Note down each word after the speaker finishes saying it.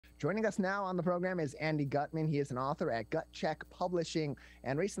Joining us now on the program is Andy Gutman. He is an author at Gutcheck Publishing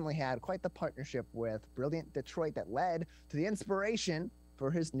and recently had quite the partnership with Brilliant Detroit that led to the inspiration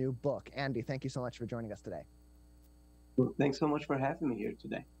for his new book. Andy, thank you so much for joining us today. Well, thanks so much for having me here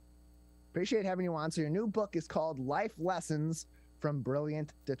today. Appreciate having you on. So your new book is called Life Lessons from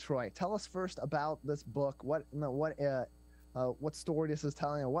Brilliant Detroit. Tell us first about this book, what story this is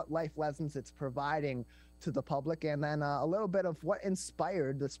telling, and what life lessons it's providing to the public, and then a little bit of what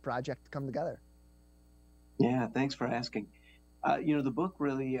inspired this project to come together. Yeah, thanks for asking. The book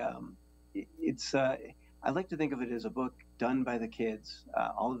really, I like to think of it as a book done by the kids.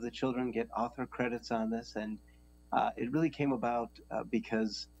 All of the children get author credits on this, and it really came about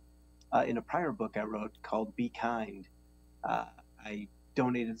because in a prior book I wrote called Be Kind, I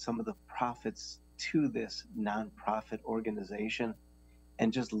donated some of the profits to this nonprofit organization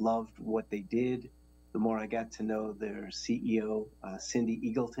and just loved what they did. The more I got to know their CEO, Cindy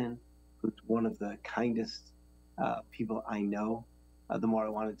Eagleton, who's one of the kindest people I know, the more I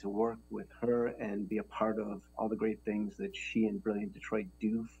wanted to work with her and be a part of all the great things that she and Brilliant Detroit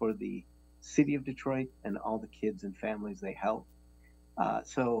do for the city of Detroit and all the kids and families they help.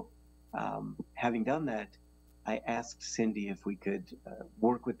 So having done that, I asked Cindy if we could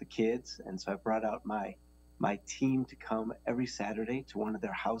work with the kids. And so I brought out my team to come every Saturday to one of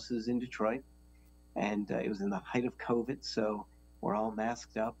their houses in Detroit. And it was in the height of COVID, so we're all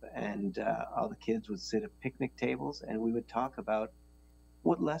masked up, and all the kids would sit at picnic tables, and we would talk about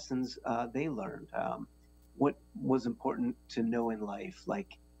what lessons they learned, what was important to know in life,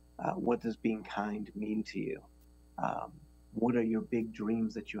 like what does being kind mean to you? What are your big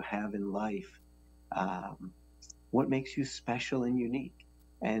dreams that you have in life? What makes you special and unique?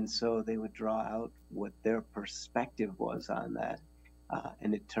 And so they would draw out what their perspective was on that.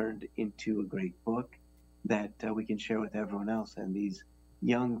 And it turned into a great book that we can share with everyone else. And these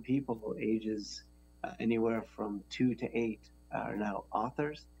young people, ages anywhere from 2 to 8, are now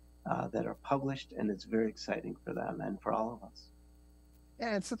authors that are published, and it's very exciting for them and for all of us.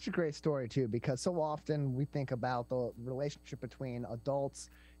 Yeah, it's such a great story, too, because so often we think about the relationship between adults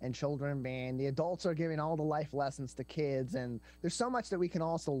and children, and the adults are giving all the life lessons to kids, and there's so much that we can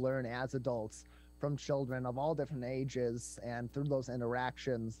also learn as adults from children of all different ages and through those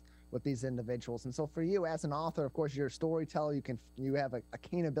interactions with these individuals. And so for you as an author, of course, you're a storyteller. You have a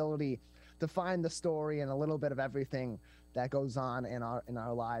keen ability to find the story and a little bit of everything that goes on in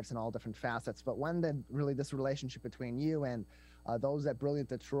our lives in all different facets. But when did really this relationship between you and those at Brilliant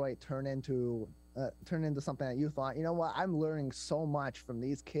Detroit turn into something that you thought, you know what, I'm learning so much from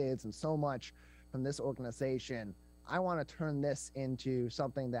these kids and so much from this organization. I want to turn this into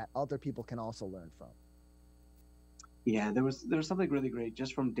something that other people can also learn from? Yeah, there was something really great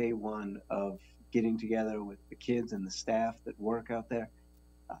just from day one of getting together with the kids and the staff that work out there.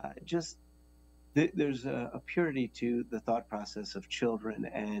 There's a purity to the thought process of children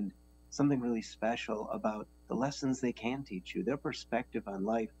and something really special about the lessons they can teach you. Their perspective on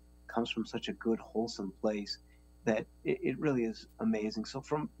life comes from such a good, wholesome place that it really is amazing. So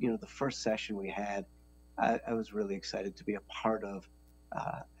from the first session we had, I was really excited to be a part of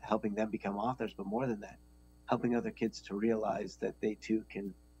helping them become authors, but more than that, helping other kids to realize that they too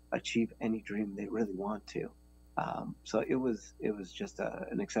can achieve any dream they really want to. So it was just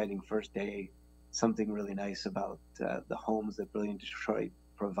an exciting first day. Something really nice about the homes that Brilliant Detroit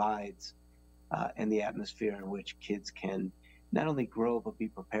provides and the atmosphere in which kids can not only grow but be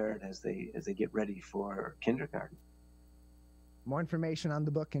prepared as they get ready for kindergarten. More information on the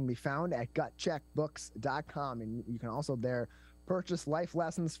book can be found at gutcheckbooks.com, and you can also there purchase Life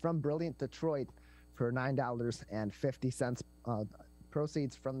Lessons from Brilliant Detroit for $9.50.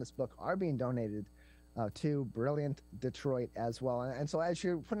 Proceeds from this book are being donated to Brilliant Detroit as well. And so as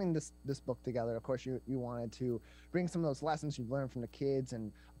you're putting this book together, of course, you wanted to bring some of those lessons you've learned from the kids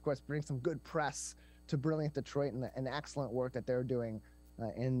and, of course, bring some good press to Brilliant Detroit and the excellent work that they're doing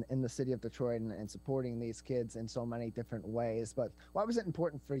in the city of Detroit and supporting these kids in so many different ways. But why was it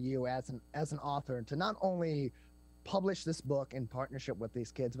important for you as an author to not only publish this book in partnership with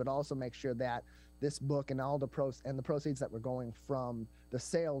these kids, but also make sure that this book and all the proceeds that were going from the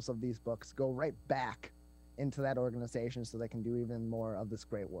sales of these books go right back into that organization so they can do even more of this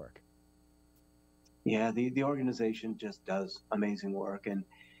great work? Yeah, the organization just does amazing work, and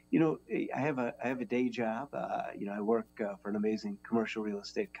I have a day job. I work for an amazing commercial real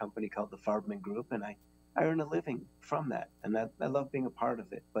estate company called the Farbman Group, and I earn a living from that, and I love being a part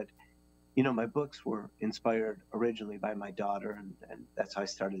of it. But my books were inspired originally by my daughter, and that's how I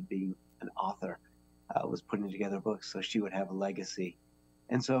started being an author. Was putting together books so she would have a legacy,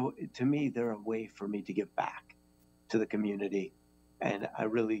 and so to me, they're a way for me to give back to the community And I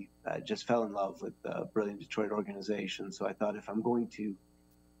really just fell in love with the Brilliant Detroit organization. So I thought, if I'm going to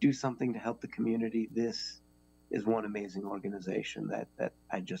do something to help the community, this is one amazing organization that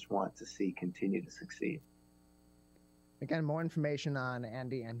I just want to see continue to succeed. Again, more information on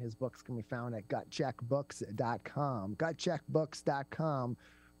Andy and his books can be found at gutcheckbooks.com. Gutcheckbooks.com.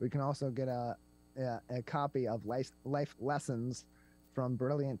 We can also get a copy of Life Lessons from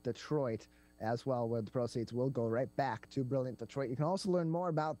Brilliant Detroit as well, where the proceeds will go right back to Brilliant Detroit. You can also learn more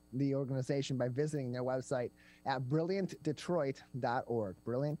about the organization by visiting their website at brilliantdetroit.org.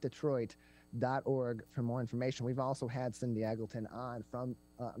 Brilliantdetroit.org for more information. We've also had Cindy Eggleton on from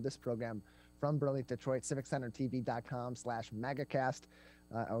this program from Brilliant Detroit, civiccentertv.com/megacast,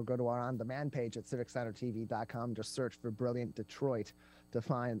 or go to our on-demand page at civiccentertv.com. Just search for Brilliant Detroit to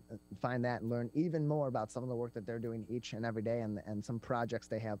find that and learn even more about some of the work that they're doing each and every day, and some projects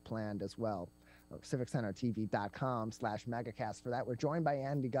they have planned as well. civiccentertv.com/megacast for that. We're joined by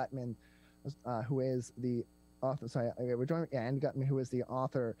Andy Gutman, who is the author. Andy Gutman, who is the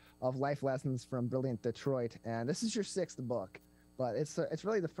author of Life Lessons from Brilliant Detroit, and this is your 6th book. But it's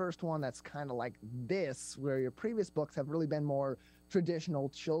really the first one that's kind of like this, where your previous books have really been more traditional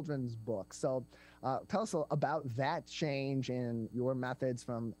children's books. So tell us about that change in your methods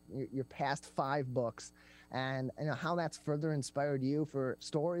from your past 5 books, and how that's further inspired you for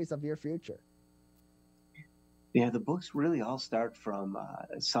stories of your future. Yeah, the books really all start from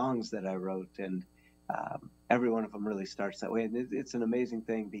songs that I wrote, and every one of them really starts that way. And it's an amazing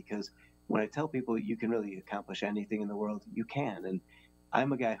thing, because when I tell people you can really accomplish anything in the world, you can. And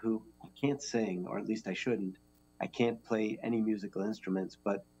I'm a guy who can't sing, or at least I shouldn't. I can't play any musical instruments,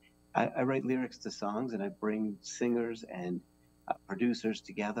 but I write lyrics to songs, and I bring singers and producers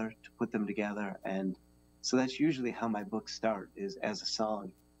together to put them together. And so that's usually how my books start, is as a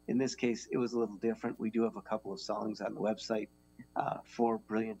song. In this case, it was a little different. We do have a couple of songs on the website for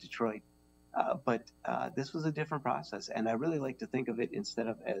Brilliant Detroit. But this was a different process, and I really like to think of it, instead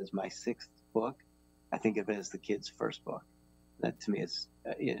of as my 6th book, I think of it as the kids' first book. That to me is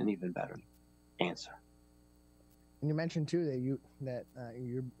an even better answer. And you mentioned too that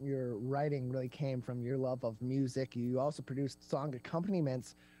your writing really came from your love of music. You also produced song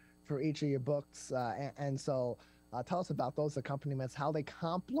accompaniments for each of your books, and so tell us about those accompaniments, how they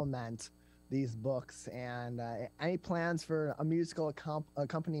complement these books, and any plans for a musical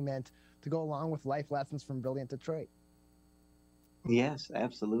accompaniment to go along with Life Lessons from Brilliant Detroit. Yes,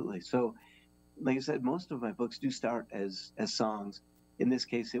 absolutely. So, like I said, most of my books do start as songs. In this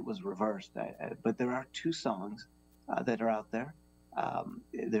case, it was reversed. But there are 2 songs that are out there.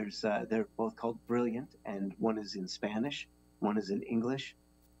 They're both called Brilliant, and one is in Spanish, one is in English,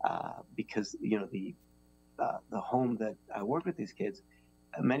 because the home that I work with these kids,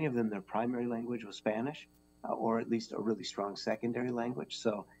 many of them, their primary language was Spanish, or at least a really strong secondary language.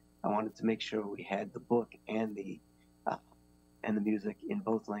 So I wanted to make sure we had the book and the music in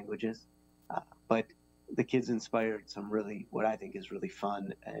both languages. But the kids inspired some really, what I think is really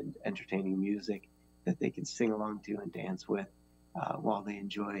fun and entertaining music that they can sing along to and dance with while they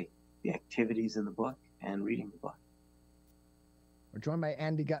enjoy the activities in the book and reading the book. We're joined by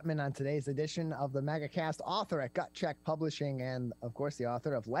Andy Gutman on today's edition of the Megacast, author at Gutcheck Publishing, and of course the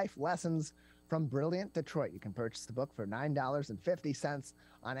author of Life Lessons from Brilliant Detroit. You can purchase the book for $9.50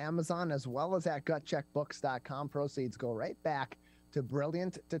 on Amazon, as well as at gutcheckbooks.com. Proceeds go right back to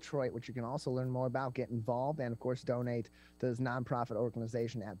Brilliant Detroit, which you can also learn more about, get involved, and of course donate to this nonprofit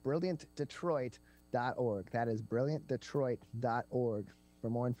organization at brilliantdetroit.org. That is brilliantdetroit.org for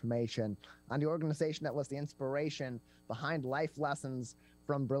more information on the organization that was the inspiration behind Life Lessons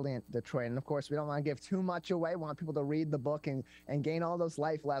from Brilliant Detroit. And of course, we don't want to give too much away. We want people to read the book and gain all those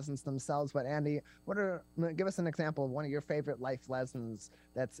life lessons themselves. But Andy, give us an example of one of your favorite life lessons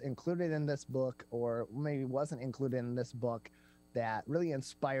that's included in this book, or maybe wasn't included in this book, that really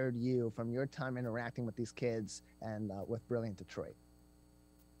inspired you from your time interacting with these kids and with Brilliant Detroit.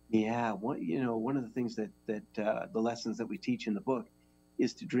 Yeah, one of the things that the lessons that we teach in the book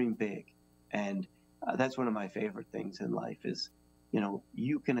is to dream big. And that's one of my favorite things in life is,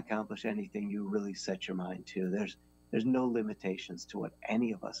 you can accomplish anything you really set your mind to. There's no limitations to what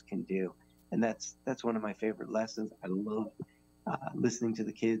any of us can do. And that's one of my favorite lessons. I love listening to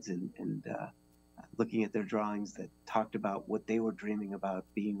the kids and looking at their drawings that talked about what they were dreaming about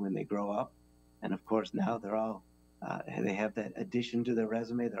being when they grow up. And of course, now they're all, they have that addition to their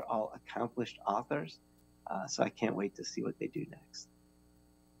resume. They're all accomplished authors. So I can't wait to see what they do next.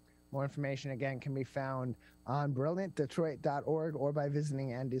 More information, again, can be found on brilliantdetroit.org or by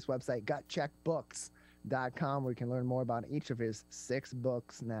visiting Andy's website, gutcheckbooks.com, where you can learn more about each of his 6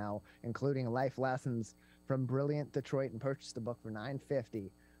 books now, including Life Lessons from Brilliant Detroit and purchase the book for $9.50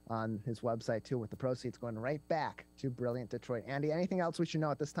 on his website too, with the proceeds going right back to Brilliant Detroit. Andy, anything else we should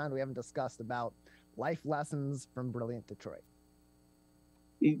know at this time we haven't discussed about life lessons from Brilliant Detroit?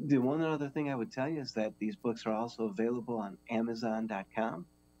 The one other thing I would tell you is that these books are also available on Amazon.com,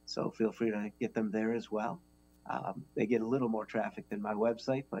 so feel free to get them there as well. They get a little more traffic than my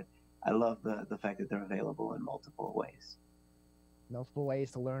website, but I love the fact that they're available in multiple ways. Multiple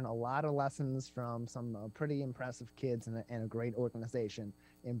ways to learn a lot of lessons from some pretty impressive kids and a great organization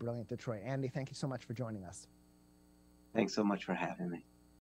in Brilliant Detroit. Andy, thank you so much for joining us. Thanks so much for having me.